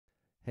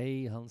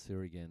Hey, Hans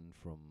here again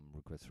from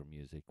Request for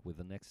Music with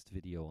the next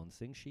video on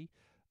XINGSHI,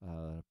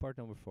 part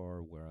number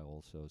 4, where I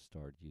also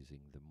start using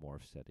the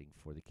morph setting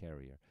for the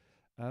carrier.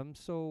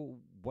 So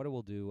what I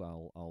will do,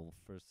 I'll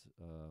first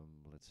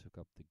let's hook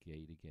up the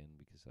gate again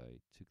because I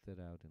took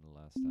that out in the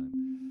last time.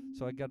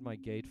 So I got my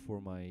gate for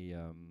my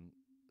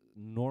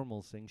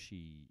normal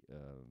XINGSHI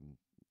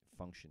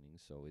functioning.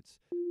 So it's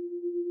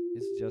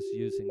just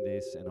using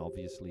this, and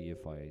obviously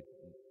if I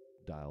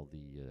dial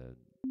the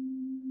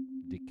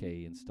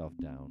decay and stuff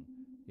down,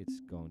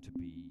 it's going to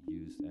be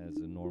used as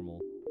a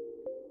normal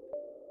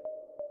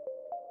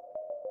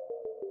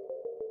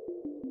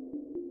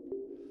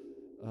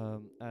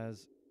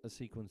as a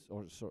sequence,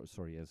 or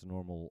sorry, as a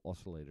normal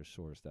oscillator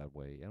source that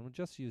way. And I'm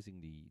just using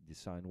the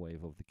sine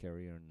wave of the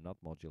carrier, not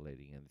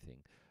modulating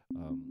anything.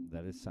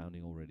 That is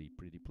sounding already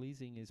pretty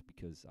pleasing, is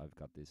because I've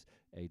got this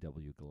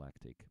AW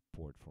Galactic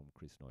port from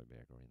Chris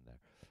Neuberger in there.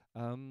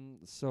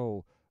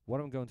 So what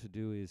I'm going to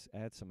do is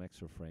add some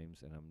extra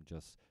frames, and I'm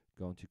just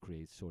going to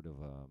create sort of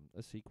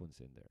a sequence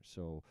in there.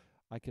 So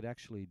I could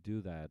actually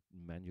do that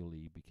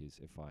manually, because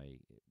if I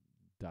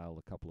dial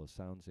a couple of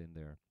sounds in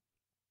there,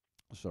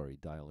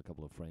 dial a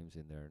couple of frames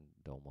in there and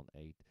don't want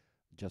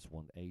just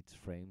want 8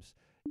 frames.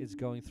 It's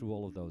going through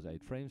all of those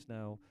 8 frames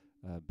now,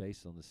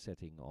 based on the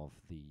setting of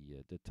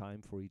the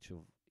time for each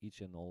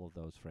and all of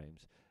those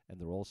frames, and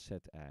they're all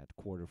set at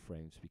quarter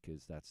frames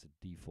because that's the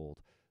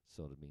default.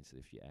 So that means that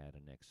if you add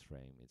a next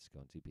frame, it's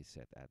going to be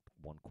set at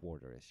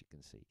 1/4, as you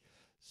can see.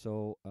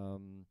 So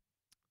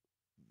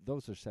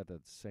those are set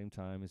at the same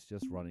time. It's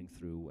just running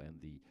through, and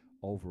the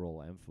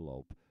overall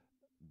envelope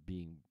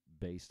being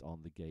based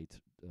on the gate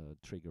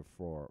trigger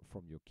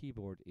from your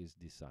keyboard is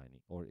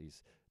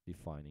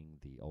defining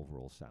the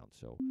overall sound.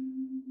 So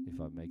if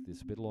I make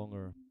this a bit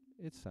longer,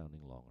 it's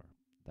sounding longer.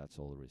 That's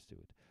all there is to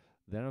it.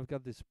 Then I've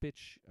got this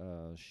pitch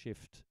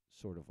shift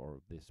sort of,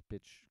 or this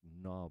pitch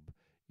knob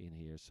in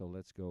here. So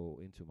let's go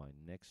into my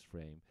next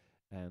frame,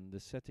 and the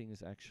setting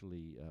is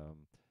actually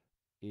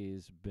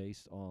is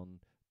based on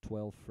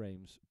 12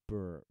 frames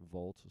per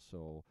volt.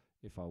 So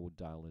if I would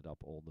dial it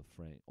up all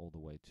the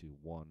way to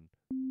 1,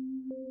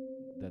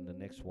 then the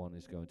next one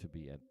is going to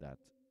be at that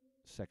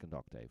second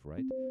octave,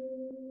 right?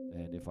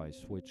 And if I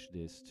switch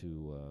this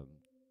to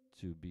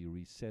be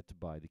reset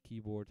by the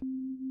keyboard,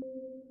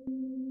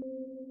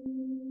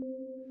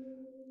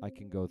 I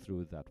can go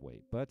through it that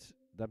way. But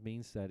that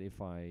means that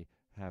if I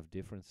have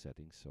different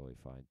settings, so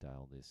if I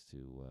dial this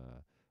to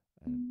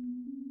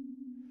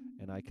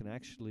and I can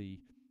actually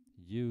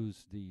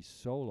use the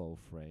solo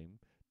frame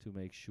to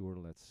make sure,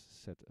 let's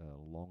set a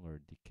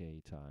longer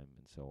decay time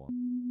and so on.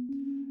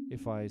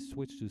 If I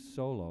switch to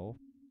solo,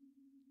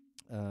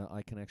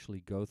 I can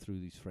actually go through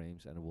these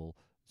frames, and it will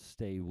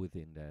stay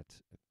within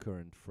that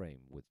current frame,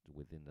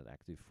 within that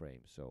active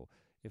frame. So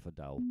if I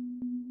dial,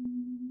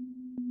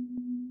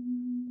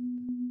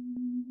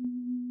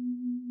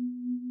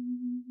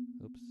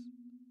 oops,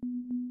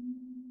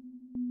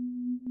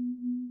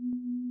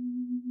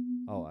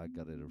 oh, I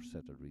got it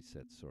set or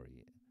reset,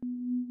 sorry.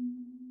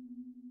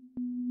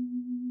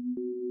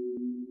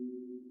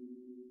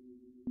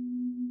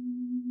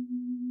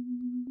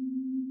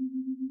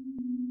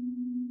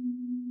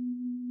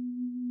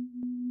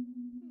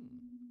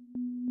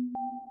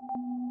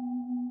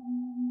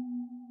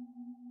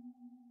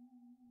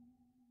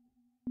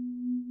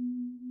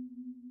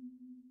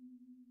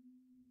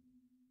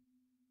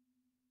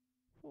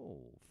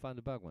 Oh, found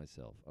a bug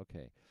myself.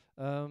 Okay.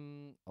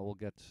 I will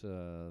get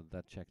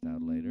that checked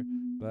out later.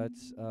 But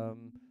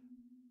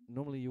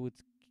normally you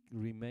would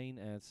remain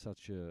at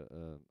such a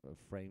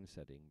frame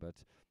setting. But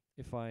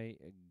if I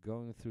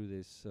going through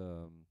this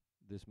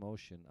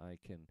motion, I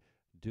can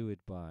do it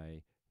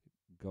by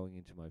going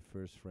into my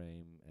first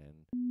frame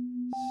and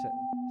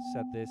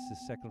set this. The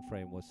second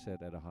frame was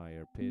set at a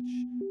higher pitch.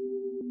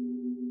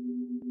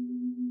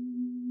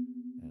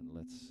 And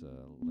let's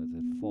let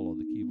it follow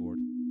the keyboard.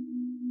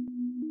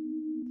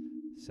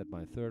 Set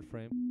my third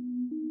frame.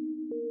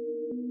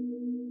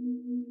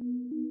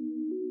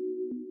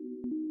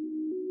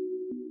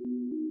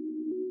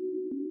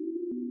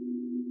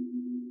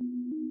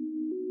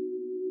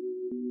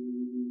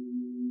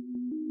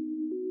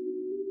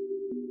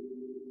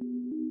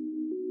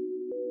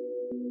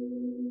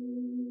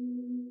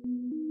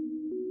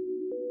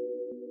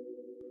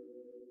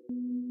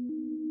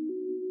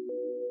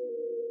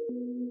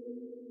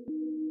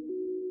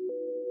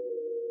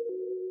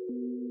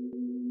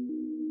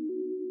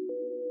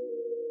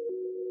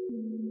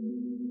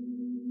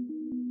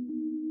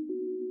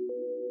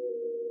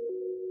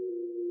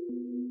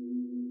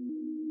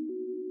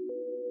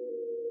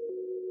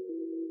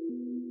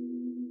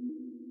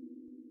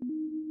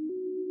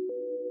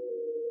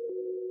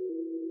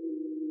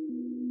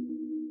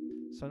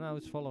 So now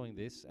it's following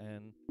this,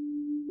 and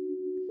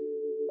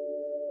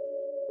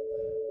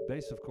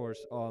based, of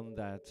course, on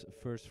that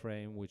first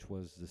frame, which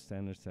was the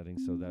standard setting.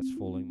 So that's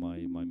following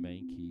my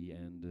main key,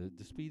 and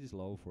the speed is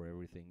low for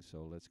everything.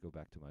 So let's go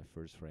back to my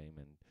first frame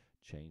and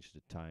change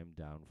the time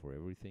down for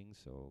everything.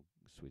 So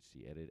switch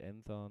the edit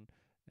nth on,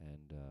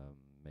 and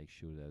make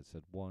sure that it's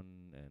at 1,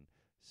 and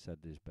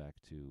set this back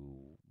to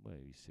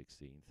maybe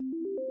 16th.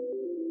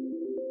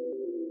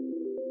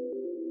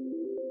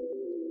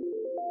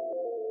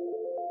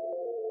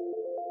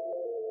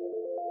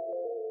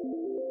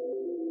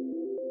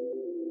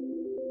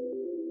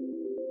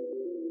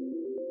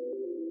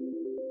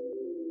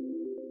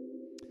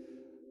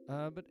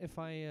 But if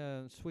I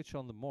switch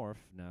on the morph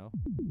now,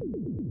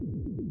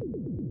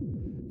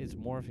 it's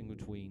morphing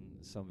between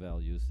some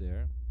values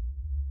there.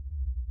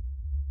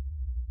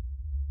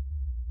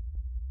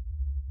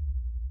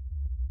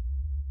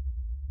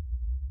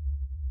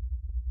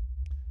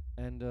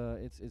 And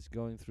it's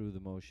going through the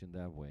motion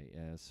that way.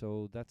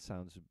 So that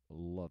sounds a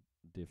lot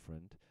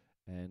different,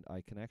 and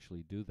I can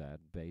actually do that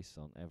based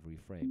on every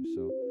frame.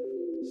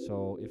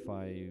 So if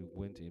I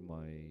went in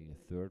my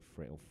third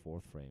frame or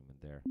fourth frame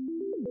and there,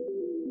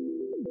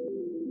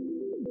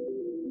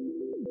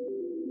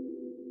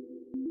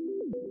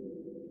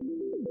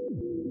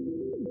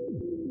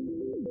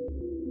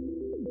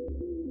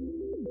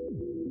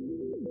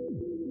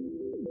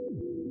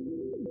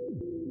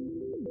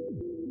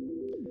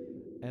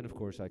 and of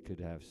course I could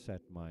have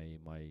set my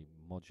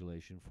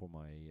modulation for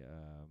my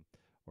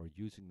or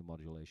using the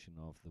modulation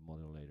of the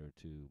modulator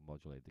to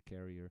modulate the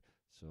carrier.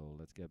 So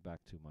let's get back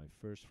to my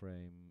first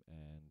frame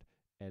and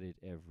edit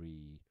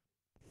every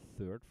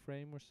third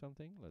frame or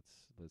something.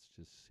 Let's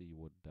just see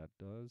what that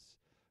does,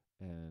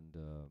 and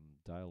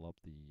dial up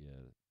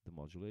the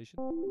modulation.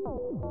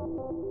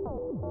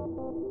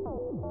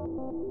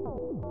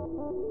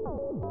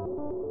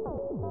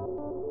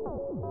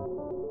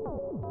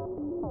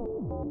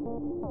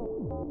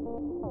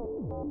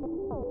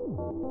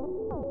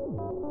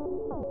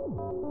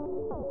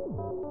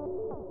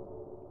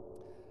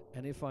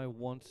 And if I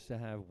want to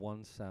have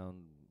one sound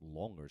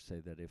longer,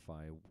 say that if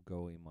I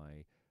go in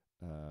my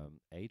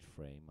 8th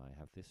frame, I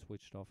have this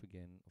switched off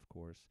again, of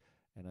course,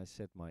 and I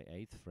set my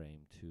 8th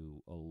frame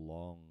to a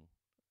long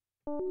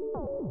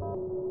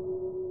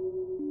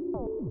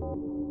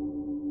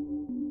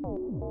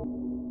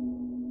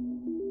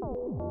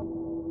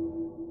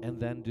and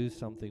then do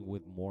something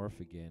with morph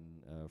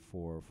again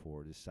for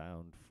the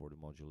sound, for the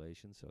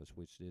modulation. So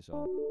switch this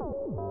on,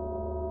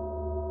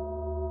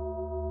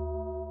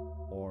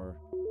 or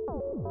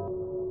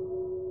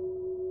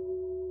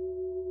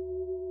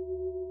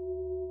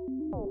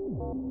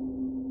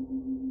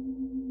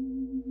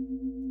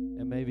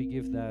and maybe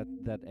give that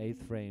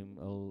 8th frame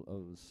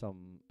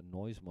some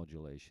noise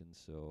modulation.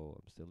 So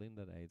I'm still in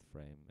that 8th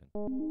frame.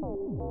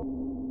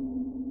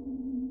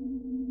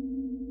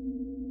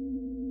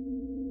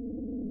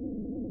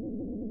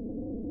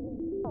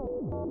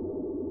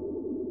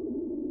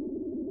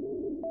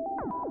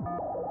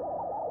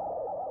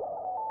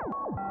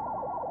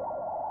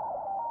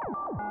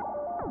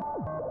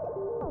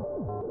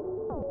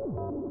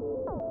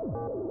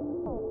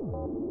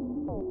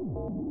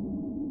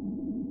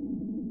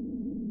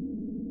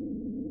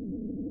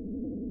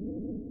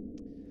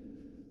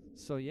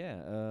 So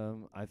yeah,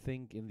 I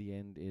think in the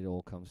end it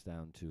all comes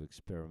down to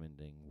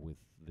experimenting with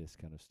this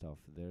kind of stuff.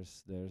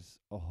 There's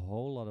a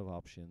whole lot of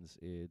options.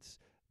 It's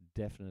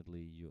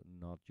definitely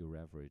not your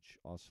average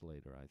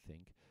oscillator, I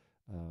think.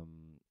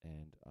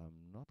 And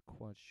I'm not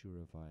quite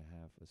sure if I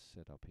have a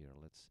setup here.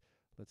 Let's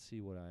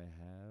see what I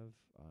have.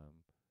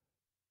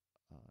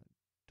 I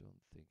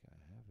don't think I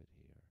have it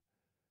here.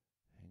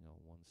 Hang on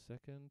 1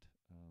 second.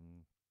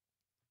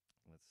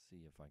 Let's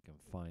see if I can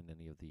find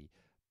any of the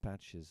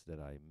patches that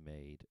I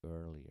made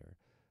earlier,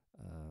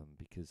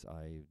 because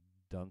I've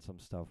done some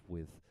stuff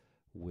with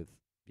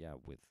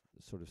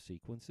sort of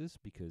sequences.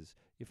 Because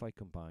if I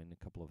combine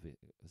a couple of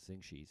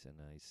XINGSHIs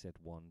and I set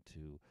one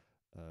to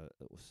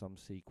some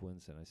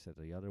sequence and I set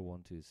the other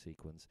one to a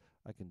sequence,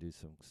 I can do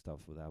some stuff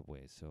that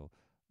way. So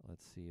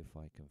let's see if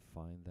I can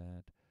find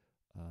that.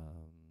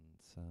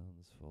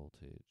 Sounds,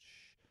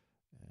 voltage,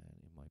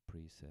 and in my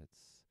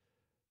presets.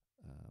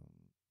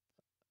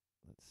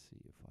 Let's see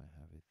if I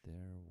have it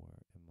there.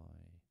 Where am I?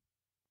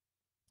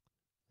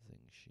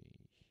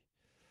 XINGSHI.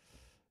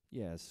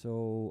 Yeah,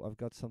 so I've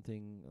got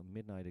something,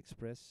 Midnight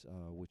Express,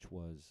 which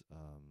was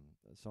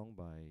a song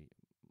by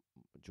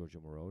Giorgio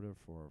Moroder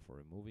for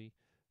a movie,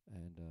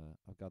 and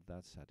I've got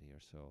that set here.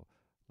 So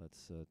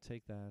let's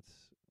take that.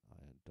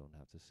 I don't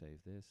have to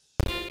save this.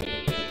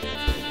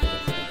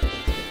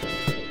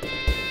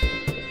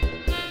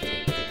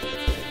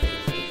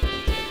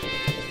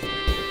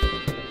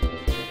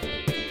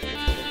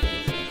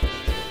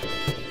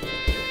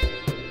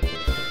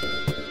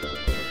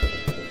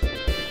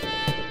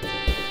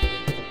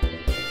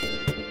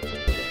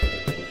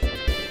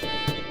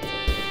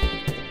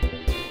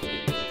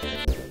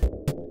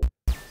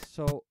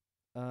 So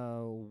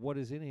what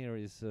is in here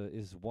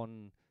is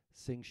one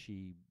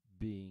XINGSHI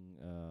being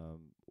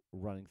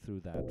running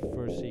through that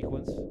first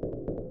sequence.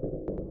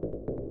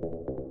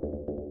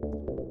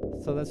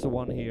 So that's the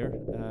one here.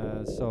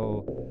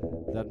 So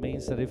that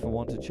means that if I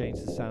want to change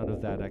the sound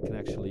of that, I can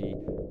actually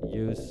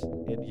use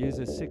it.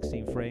 Uses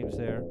 16 frames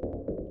there,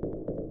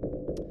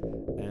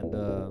 and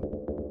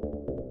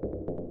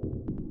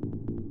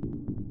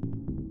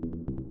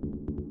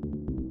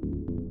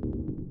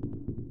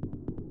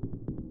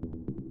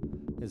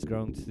is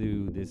going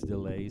to this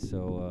delay,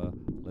 so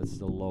let's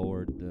still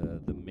lower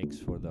the mix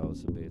for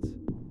those a bit.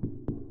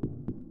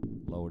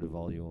 Lower the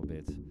volume a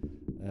bit.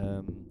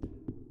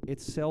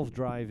 It's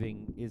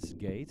self-driving its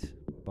gate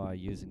by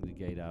using the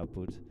gate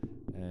output,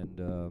 and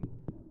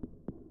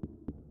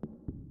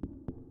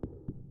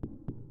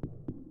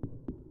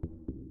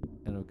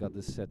I've got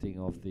the setting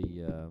of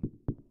the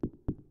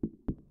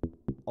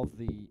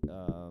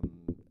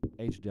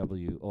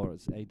HW, or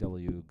it's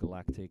AW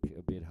Galactic,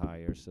 a bit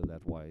higher, so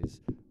that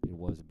wise it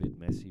was a bit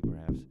messy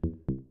perhaps.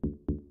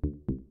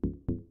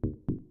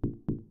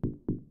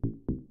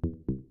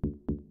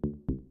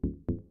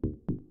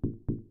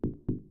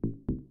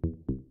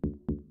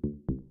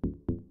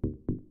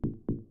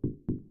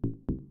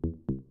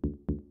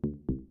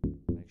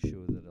 Make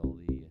sure that all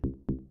the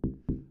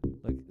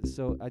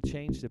so I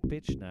changed the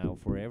pitch now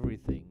for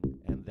everything,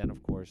 and then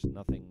of course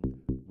nothing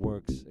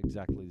works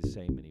exactly the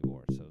same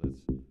anymore, so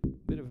that's a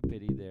bit of a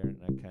pity there,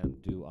 and I can't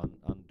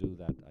undo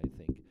that, I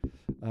think.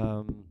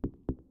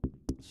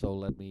 So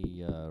let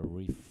me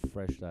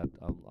refresh that.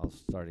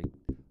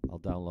 I'll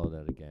download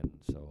that again,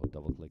 so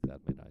double click that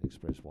Midnight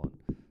Express one.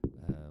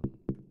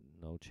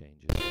 No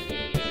changes.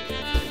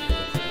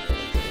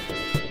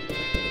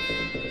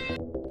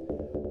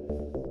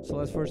 So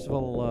let's first of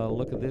all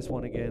look at this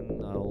one again.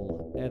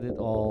 I'll edit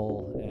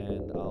all,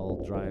 and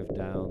I'll drive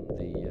down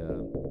the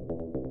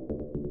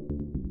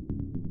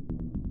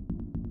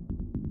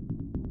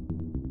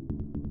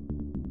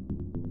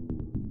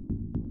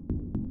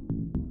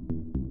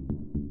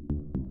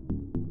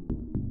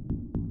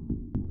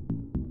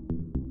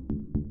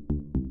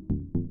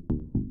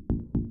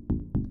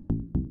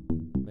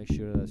make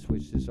sure that I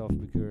switch this off,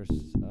 because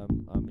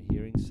I'm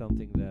hearing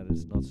something that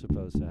is not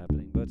supposed to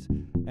happening. But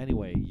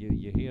anyway,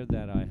 you hear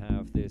that I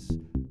have this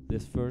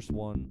first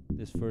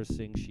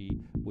XINGSHI,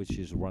 which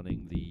is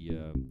running the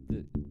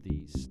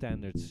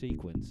standard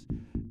sequence,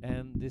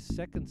 and this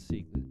second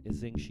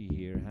XINGSHI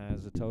here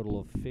has a total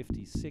of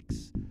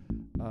 56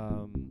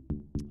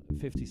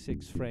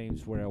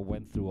 frames, where I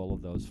went through all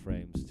of those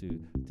frames to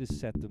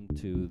set them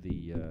to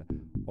the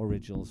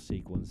original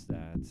sequence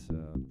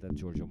that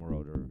Giorgio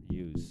Moroder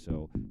used.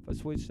 So if I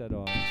switch that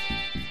on,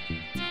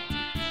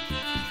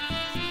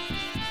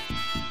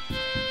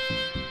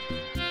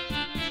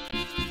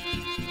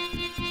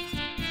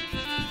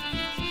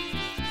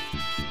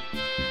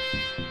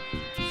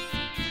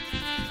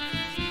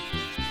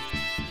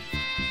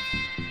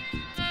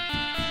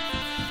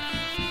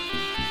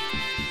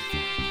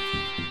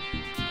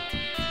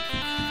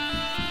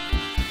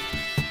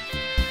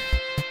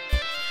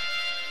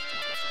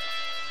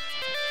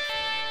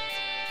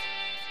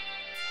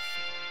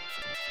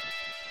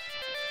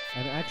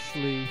 and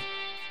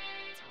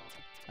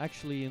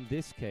actually in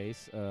this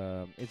case,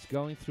 it's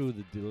going through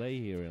the delay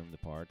here in the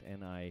part,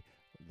 and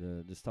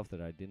the stuff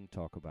that I didn't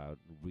talk about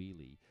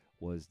really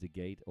was the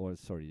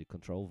the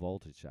control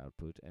voltage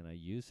output, and I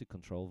use the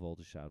control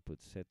voltage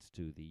output set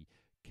to the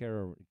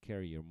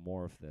carrier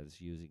morph that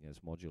is using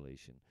as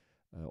modulation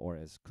or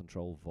as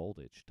control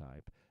voltage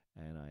type,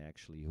 and I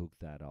actually hooked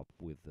that up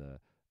with the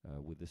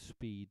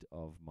speed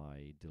of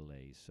my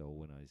delay.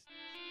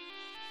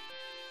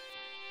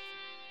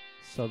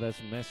 So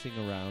that's messing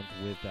around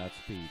with that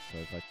speed. So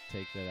if I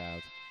take that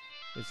out,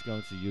 it's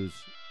going to use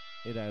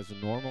it as a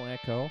normal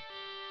echo,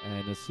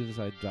 and as soon as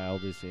I dial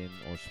this in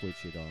or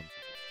switch it on,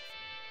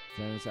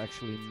 then it's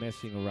actually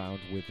messing around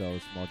with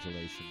those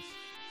modulations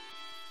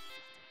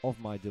of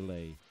my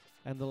delay.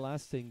 And the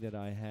last thing that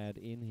I had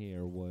in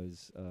here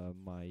was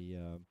my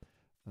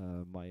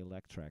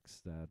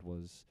Electrax that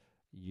was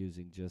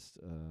using just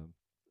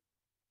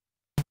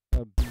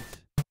a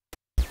beat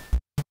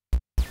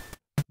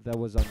that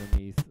was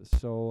underneath.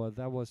 So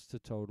that was the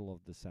total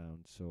of the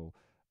sound. So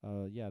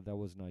yeah, that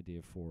was an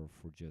idea for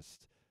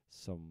just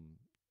some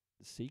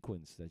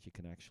sequence that you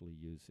can actually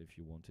use if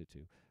you wanted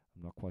to.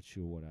 I'm not quite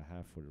sure what I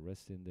have for the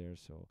rest in there,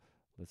 so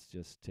let's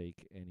just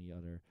take any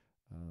other.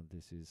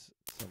 This is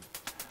some.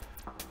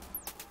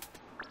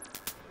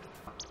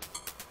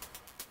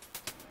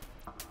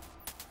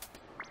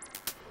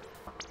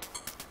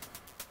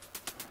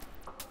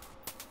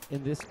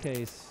 In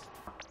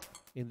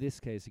this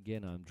case,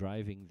 again, I'm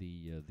driving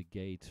the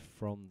gate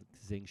from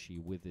XINGSHI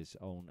with its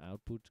own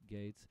output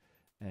gate,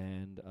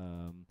 and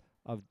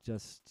I've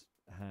just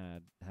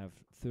have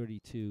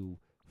 32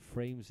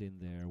 frames in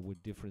there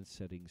with different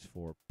settings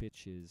for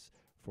pitches,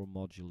 for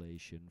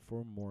modulation,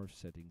 for morph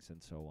settings,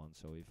 and so on.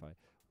 So if I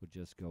would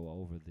just go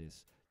over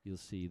this, you'll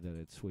see that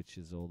it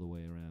switches all the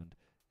way around.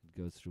 It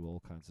goes through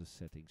all kinds of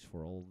settings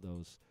for all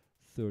those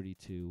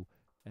 32.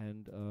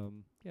 And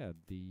yeah,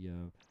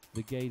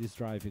 the gate is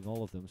driving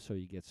all of them, so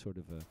you get sort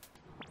of a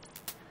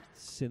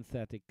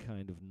synthetic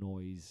kind of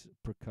noise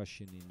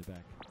percussion in the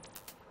back.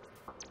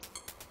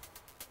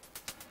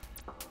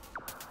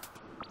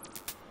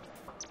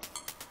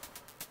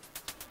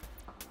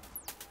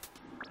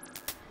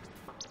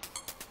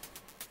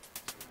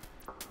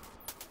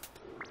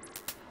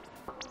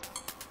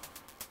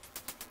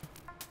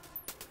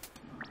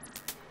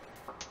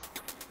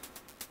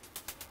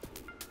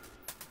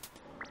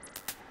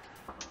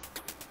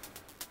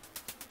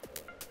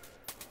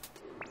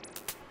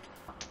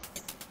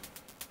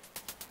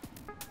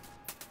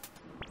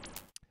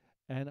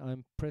 and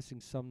I'm pressing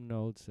some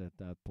notes at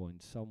that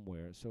point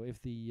somewhere. So if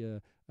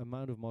the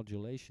amount of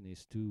modulation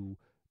is too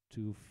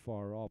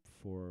far up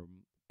for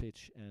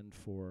pitch and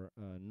for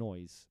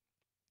noise,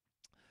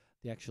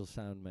 the actual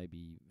sound may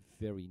be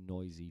very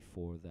noisy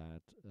for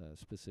that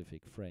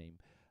specific frame.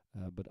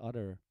 But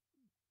other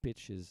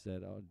pitches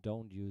that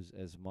don't use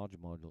as much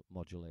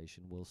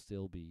modulation will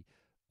still be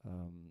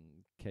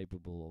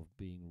capable of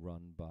being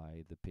run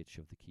by the pitch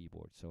of the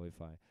keyboard. So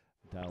if I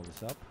dial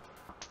this up,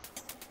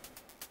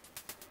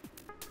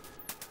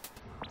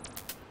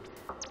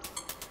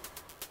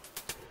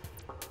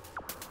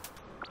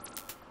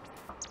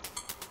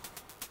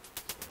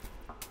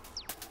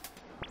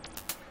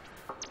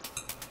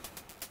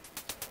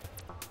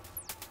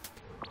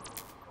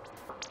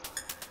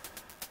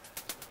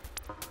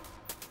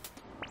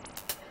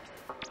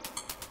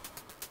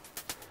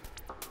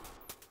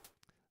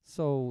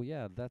 so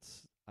yeah,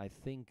 that's, I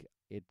think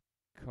it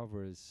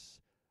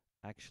covers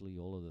actually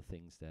all of the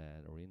things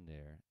that are in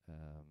there.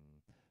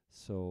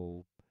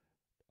 So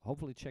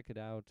hopefully check it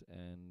out,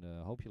 and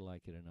hope you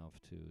like it enough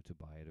to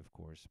buy it, of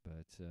course.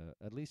 But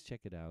at least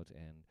check it out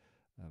and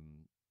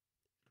um,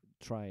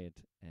 try it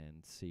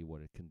and see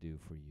what it can do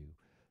for you.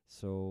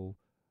 So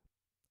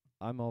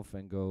I'm off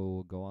and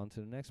go on to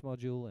the next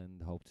module,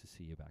 and hope to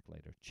see you back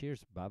later.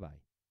 Cheers, bye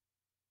bye.